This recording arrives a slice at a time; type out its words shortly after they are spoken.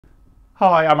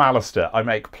Hi, I'm Alistair. I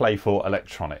make playful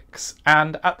electronics,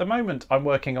 and at the moment I'm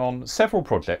working on several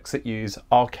projects that use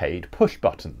arcade push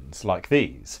buttons like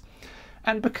these.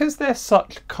 And because they're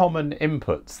such common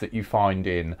inputs that you find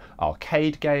in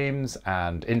arcade games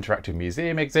and interactive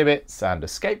museum exhibits and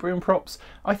escape room props,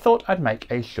 I thought I'd make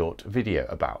a short video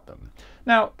about them.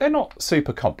 Now, they're not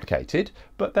super complicated,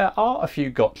 but there are a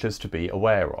few gotchas to be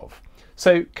aware of.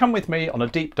 So come with me on a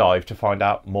deep dive to find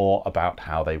out more about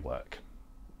how they work.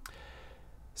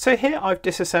 So here I've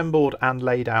disassembled and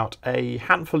laid out a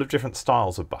handful of different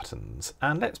styles of buttons,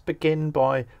 and let's begin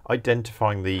by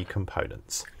identifying the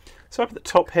components. So up at the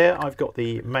top here I've got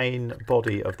the main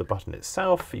body of the button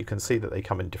itself. You can see that they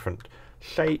come in different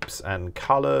shapes and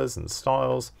colours and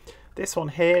styles. This one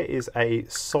here is a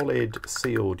solid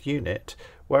sealed unit,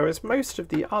 whereas most of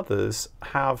the others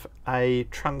have a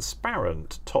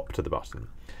transparent top to the button.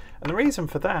 And the reason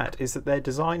for that is that they're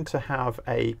designed to have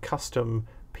a custom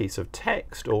piece of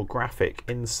text or graphic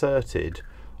inserted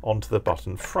onto the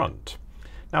button front.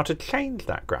 Now, to change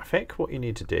that graphic, what you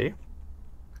need to do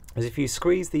is if you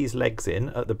squeeze these legs in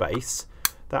at the base,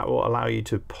 that will allow you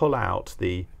to pull out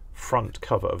the front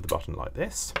cover of the button like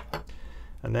this.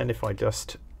 And then if I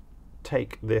just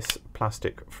take this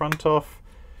plastic front off,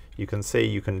 you can see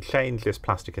you can change this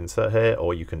plastic insert here,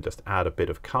 or you can just add a bit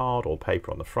of card or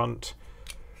paper on the front,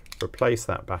 replace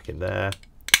that back in there,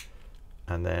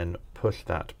 and then push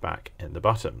that back in the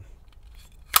button.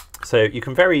 So you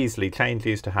can very easily change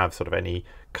these to have sort of any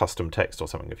custom text or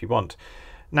something if you want.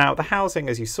 Now, the housing,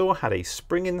 as you saw, had a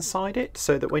spring inside it,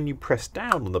 so that when you press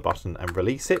down on the button and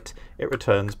release it, it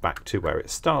returns back to where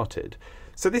it started.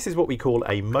 So this is what we call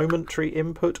a momentary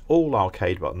input. All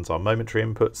arcade buttons are momentary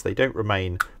inputs. They don't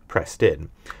remain pressed in.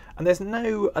 And there's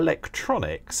no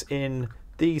electronics in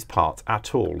these parts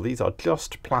at all. These are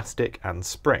just plastic and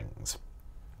springs.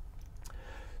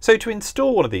 So to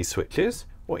install one of these switches,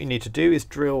 what you need to do is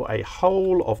drill a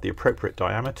hole of the appropriate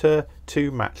diameter to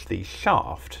match the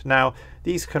shaft. Now,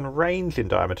 these can range in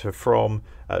diameter from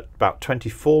about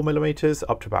 24 millimeters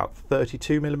up to about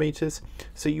 32 millimeters.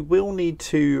 So you will need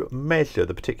to measure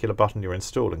the particular button you're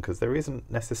installing, because there isn't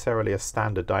necessarily a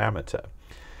standard diameter.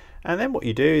 And then what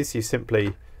you do is you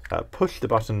simply push the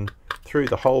button through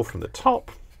the hole from the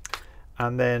top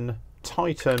and then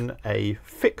tighten a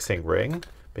fixing ring,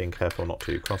 being careful not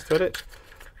to cross-thread it,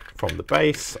 from the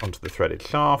base onto the threaded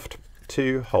shaft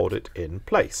to hold it in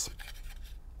place.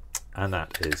 And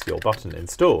that is your button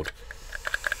installed.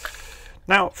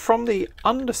 Now, from the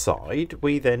underside,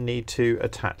 we then need to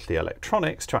attach the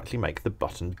electronics to actually make the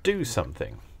button do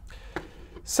something.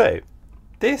 So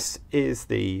this is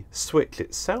the switch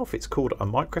itself. It's called a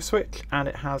microswitch, and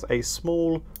it has a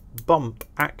small bump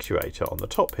actuator on the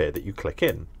top here that you click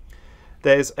in.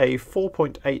 There's a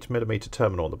 4.8mm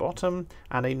terminal on the bottom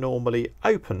and a normally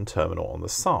open terminal on the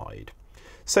side.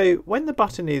 So when the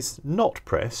button is not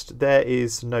pressed, there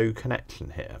is no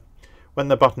connection here. When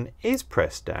the button is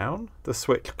pressed down, the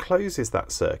switch closes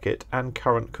that circuit and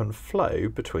current can flow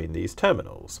between these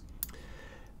terminals.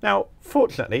 Now,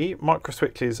 fortunately,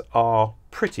 microswitches are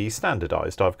pretty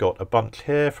standardized. I've got a bunch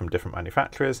here from different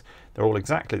manufacturers. They're all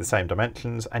exactly the same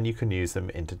dimensions, and you can use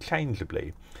them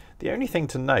interchangeably. The only thing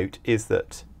to note is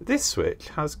that this switch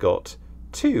has got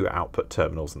two output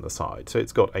terminals on the side. So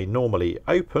it's got a normally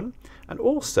open and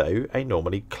also a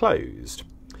normally closed.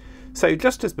 So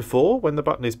just as before, when the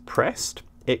button is pressed,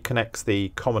 it connects the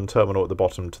common terminal at the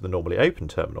bottom to the normally open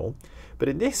terminal. But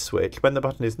in this switch, when the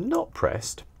button is not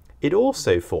pressed, it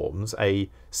also forms a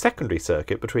secondary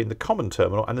circuit between the common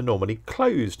terminal and the normally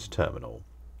closed terminal.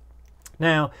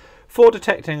 Now, for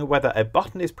detecting whether a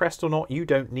button is pressed or not, you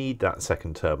don't need that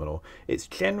second terminal. It's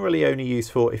generally only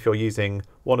useful if you're using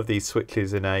one of these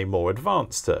switches in a more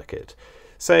advanced circuit.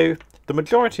 So the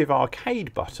majority of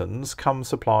arcade buttons come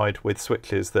supplied with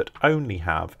switches that only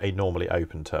have a normally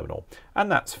open terminal,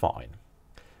 and that's fine.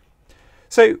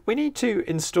 So we need to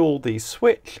install the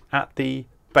switch at the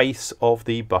base of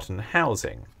the button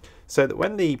housing, so that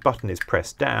when the button is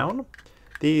pressed down,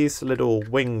 these little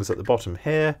wings at the bottom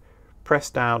here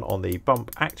press down on the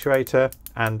bump actuator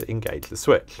and engage the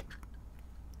switch.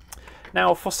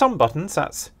 Now, for some buttons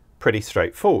that's pretty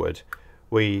straightforward.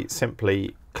 We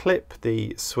simply clip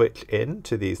the switch in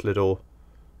to these little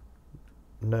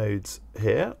nodes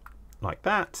here like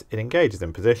that. It engages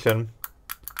in position,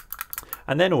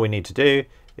 and then all we need to do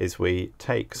is we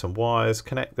take some wires,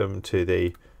 connect them to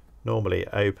the normally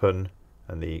open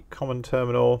and the common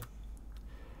terminal,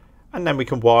 and then we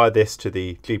can wire this to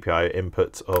the GPIO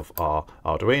inputs of our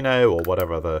Arduino or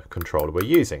whatever other controller we're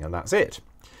using, and that's it.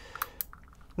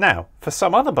 Now, for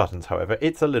some other buttons, however,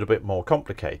 it's a little bit more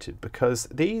complicated because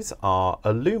these are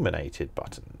illuminated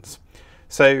buttons.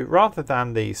 So rather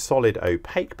than the solid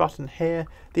opaque button here,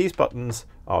 these buttons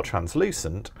are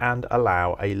translucent and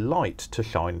allow a light to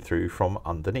shine through from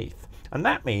underneath. And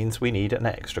that means we need an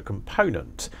extra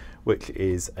component, which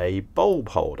is a bulb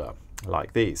holder,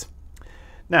 like these.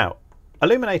 Now,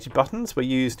 illuminated buttons were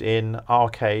used in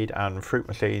arcade and fruit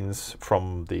machines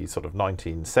from the sort of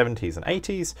 1970s and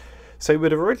 80s, so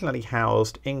would have originally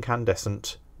housed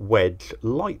incandescent wedge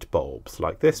light bulbs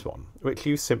like this one, which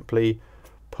you simply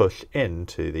push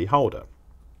into the holder.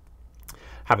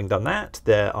 Having done that,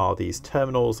 there are these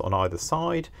terminals on either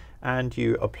side, and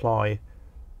you apply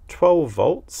 12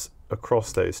 volts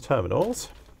across those terminals,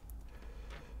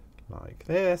 like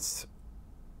this,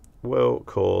 will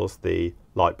cause the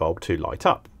light bulb to light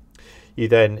up. You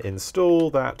then install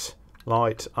that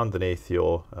light underneath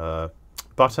your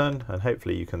button, and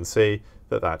hopefully you can see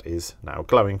that that is now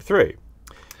glowing through.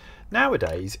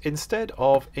 Nowadays, instead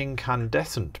of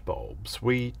incandescent bulbs,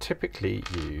 we typically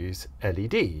use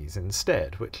LEDs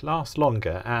instead, which last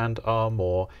longer and are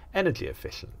more energy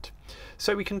efficient.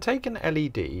 So we can take an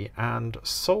LED and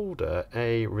solder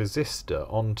a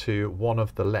resistor onto one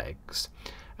of the legs,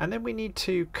 and then we need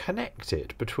to connect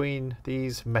it between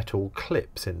these metal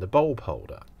clips in the bulb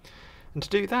holder. And to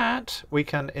do that, we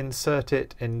can insert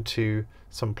it into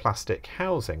some plastic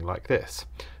housing like this.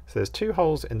 So there's two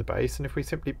holes in the base, and if we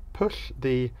simply push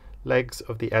the legs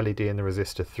of the LED and the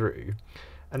resistor through,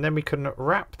 and then we can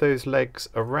wrap those legs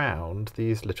around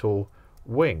these little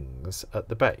wings at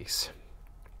the base.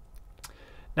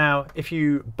 Now, if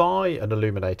you buy an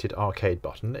illuminated arcade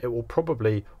button, it will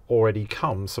probably already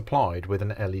come supplied with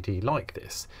an LED like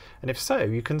this. And if so,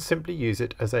 you can simply use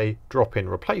it as a drop-in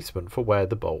replacement for where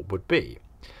the bulb would be.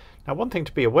 Now, one thing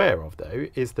to be aware of, though,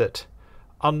 is that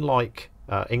unlike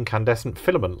incandescent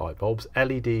filament light bulbs,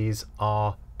 LEDs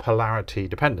are polarity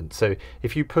dependent. So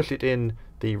if you push it in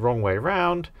the wrong way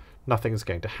around, nothing's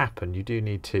going to happen. You do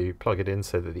need to plug it in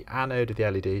so that the anode of the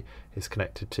LED is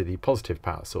connected to the positive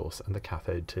power source and the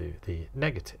cathode to the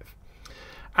negative.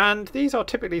 And these are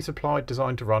typically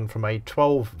designed to run from a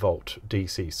 12 volt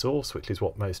DC source, which is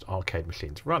what most arcade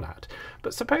machines run at.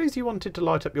 But suppose you wanted to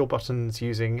light up your buttons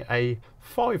using a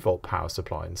 5 volt power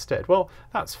supply instead. Well,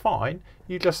 that's fine.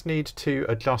 You just need to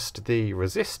adjust the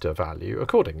resistor value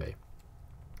accordingly.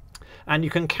 And you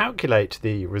can calculate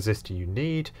the resistor you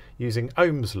need using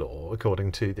Ohm's law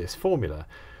according to this formula,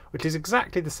 which is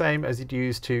exactly the same as you'd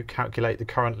use to calculate the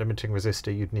current limiting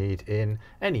resistor you'd need in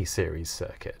any series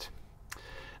circuit.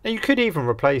 Now, you could even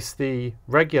replace the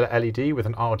regular LED with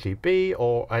an RGB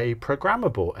or a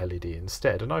programmable LED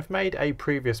instead, and I've made a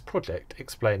previous project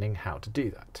explaining how to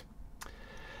do that.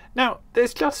 Now,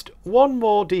 there's just one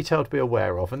more detail to be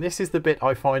aware of, and this is the bit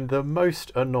I find the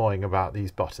most annoying about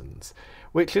these buttons,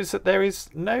 which is that there is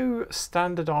no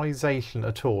standardization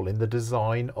at all in the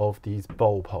design of these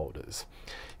bulb holders.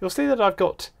 You'll see that I've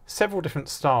got several different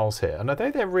styles here, and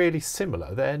although they're really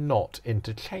similar, they're not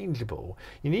interchangeable.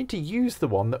 You need to use the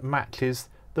one that matches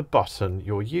the button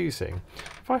you're using.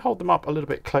 If I hold them up a little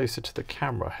bit closer to the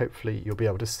camera, hopefully you'll be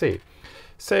able to see.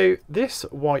 So this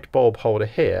white bulb holder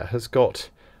here has got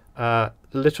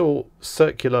little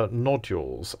circular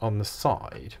nodules on the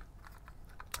side,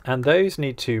 and those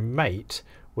need to mate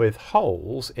with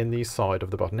holes in the side of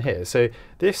the button here. So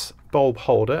this bulb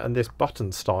holder and this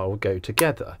button style go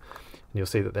together, and you'll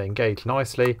see that they engage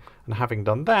nicely. And having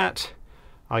done that,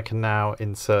 I can now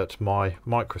insert my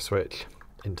microswitch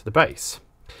into the base.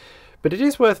 But it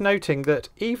is worth noting that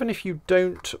even if you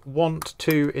don't want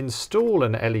to install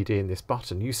an LED in this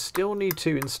button, you still need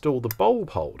to install the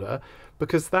bulb holder,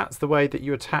 because that's the way that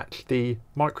you attach the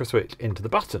microswitch into the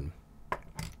button.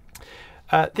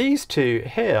 These two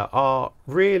here are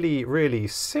really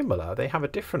similar. They have a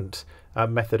different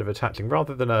method of attaching.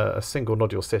 Rather than a single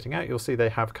nodule sitting out, you'll see they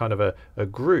have kind of a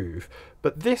groove.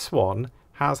 But this one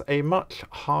has a much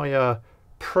higher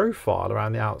profile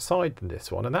around the outside than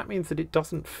this one, and that means that it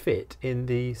doesn't fit in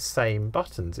the same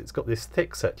buttons. It's got this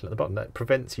thick section at the bottom that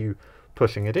prevents you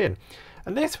pushing it in.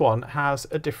 And this one has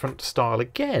a different style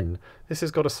again. This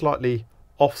has got a slightly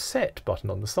offset button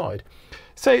on the side.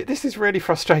 So this is really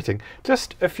frustrating.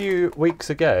 Just a few weeks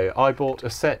ago, I bought a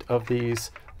set of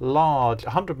these large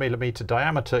 100mm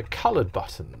diameter coloured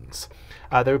buttons.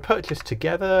 They were purchased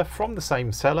together from the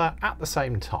same seller at the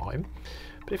same time.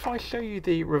 But if I show you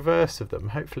the reverse of them,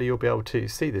 hopefully you'll be able to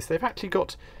see this. They've actually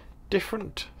got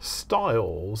different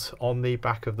styles on the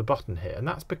back of the button here, and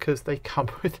that's because they come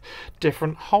with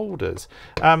different holders.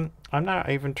 I'm now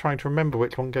even trying to remember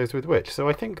which one goes with which. So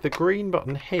I think the green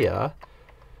button here,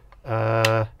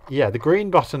 the green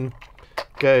button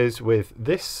goes with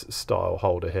this style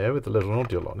holder here with the little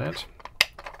nodule on it,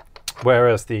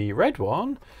 whereas the red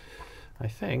one, I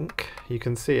think you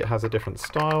can see it has a different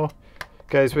style.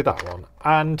 Goes with that one,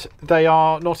 and they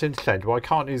are not interchangeable. I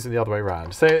can't use them the other way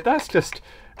around, so that's just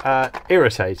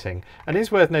irritating. And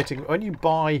it's worth noting, when you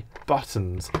buy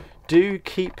buttons, do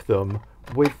keep them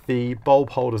with the bulb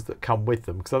holders that come with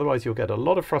them, because otherwise you'll get a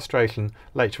lot of frustration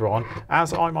later on,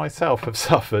 as I myself have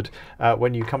suffered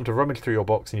when you come to rummage through your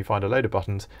box and you find a load of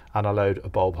buttons and a load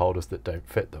of bulb holders that don't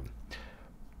fit them.